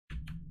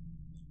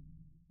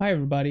Hi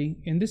everybody,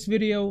 in this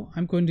video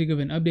I'm going to give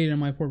an update on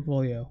my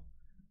portfolio.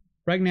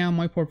 Right now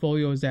my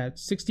portfolio is at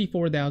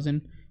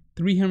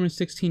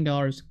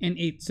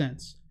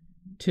 $64,316.08.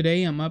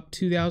 Today I'm up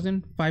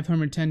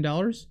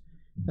 $2,510.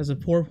 That's a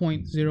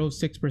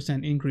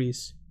 4.06%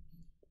 increase.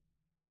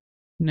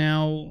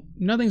 Now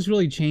nothing's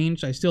really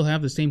changed. I still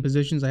have the same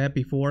positions I had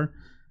before: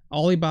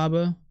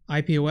 Alibaba,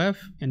 IPOF,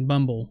 and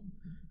Bumble.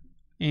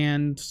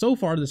 And so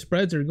far the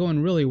spreads are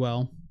going really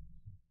well.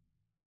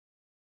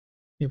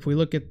 If we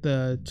look at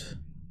the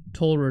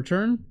total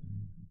return,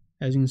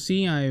 as you can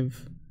see,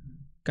 I've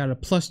got a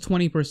plus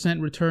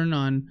 20% return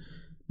on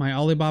my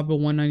Alibaba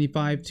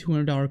 195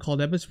 $200 call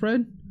debit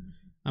spread.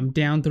 I'm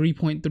down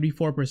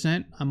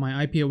 3.34% on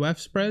my IPOF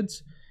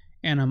spreads,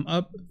 and I'm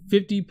up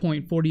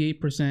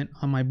 50.48%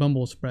 on my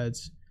Bumble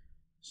spreads.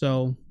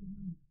 So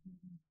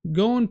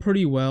going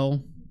pretty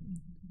well.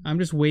 I'm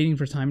just waiting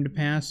for time to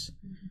pass,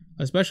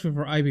 especially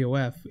for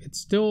IPOF.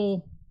 It's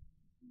still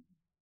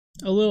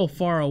a little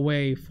far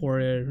away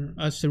for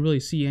us to really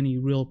see any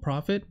real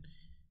profit.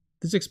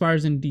 This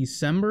expires in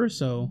December,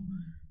 so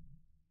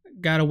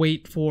gotta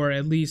wait for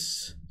at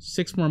least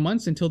 6 more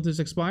months until this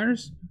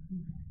expires,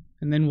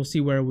 and then we'll see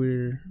where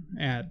we're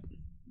at.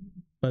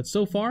 But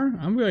so far,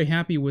 I'm very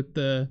happy with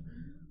the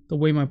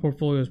way my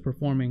portfolio is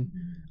performing.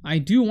 I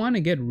do want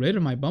to get rid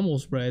of my Bumble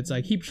spreads.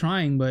 I keep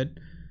trying, but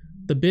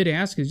the bid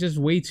ask is just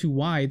way too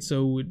wide,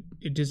 so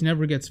it just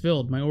never gets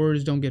filled. My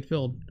orders don't get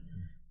filled.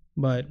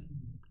 But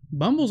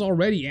Bumble's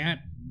already at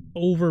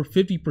over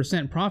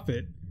 50%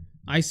 profit.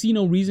 I see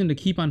no reason to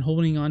keep on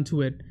holding on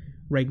to it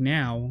right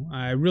now.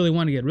 I really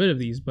want to get rid of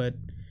these, but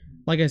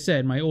like I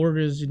said, my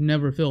orders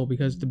never fill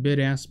because the bid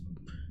ask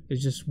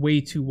is just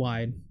way too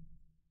wide.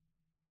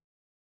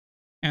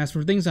 As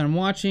for things I'm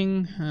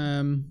watching,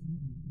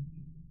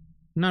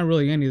 not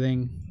really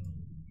anything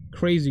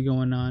crazy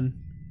going on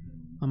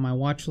my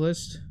watch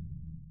list.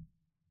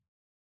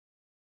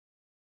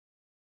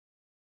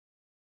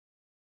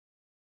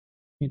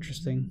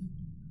 Interesting.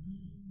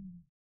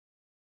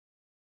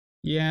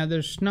 Yeah,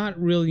 there's not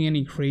really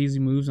any crazy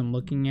moves I'm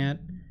looking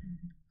at.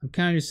 I'm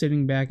kind of just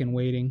sitting back and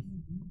waiting.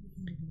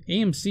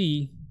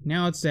 AMC,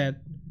 now it's at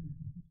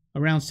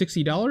around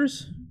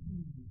 $60.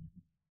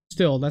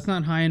 Still, that's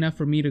not high enough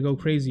for me to go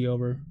crazy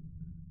over.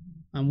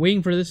 I'm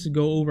waiting for this to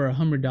go over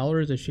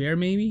 $100 a share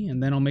maybe,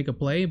 and then I'll make a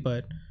play,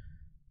 but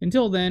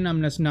until then,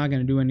 I'm just not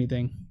going to do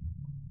anything.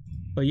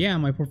 But yeah,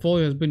 my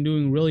portfolio has been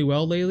doing really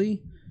well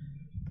lately.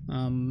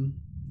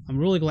 I'm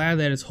really glad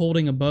that it's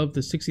holding above the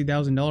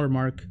 $60,000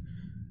 mark.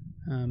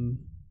 And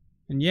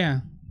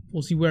yeah,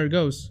 we'll see where it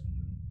goes.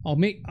 I'll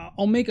make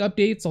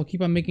updates. I'll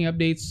keep on making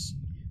updates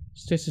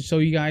just to show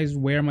you guys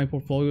where my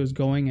portfolio is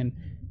going and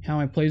how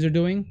my plays are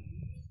doing.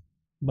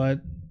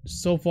 But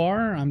so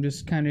far, I'm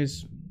just kind of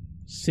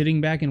sitting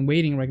back and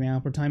waiting right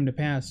now for time to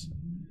pass.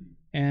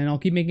 And I'll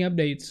keep making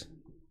updates.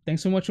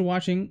 Thanks so much for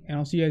watching, and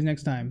I'll see you guys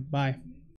next time. Bye.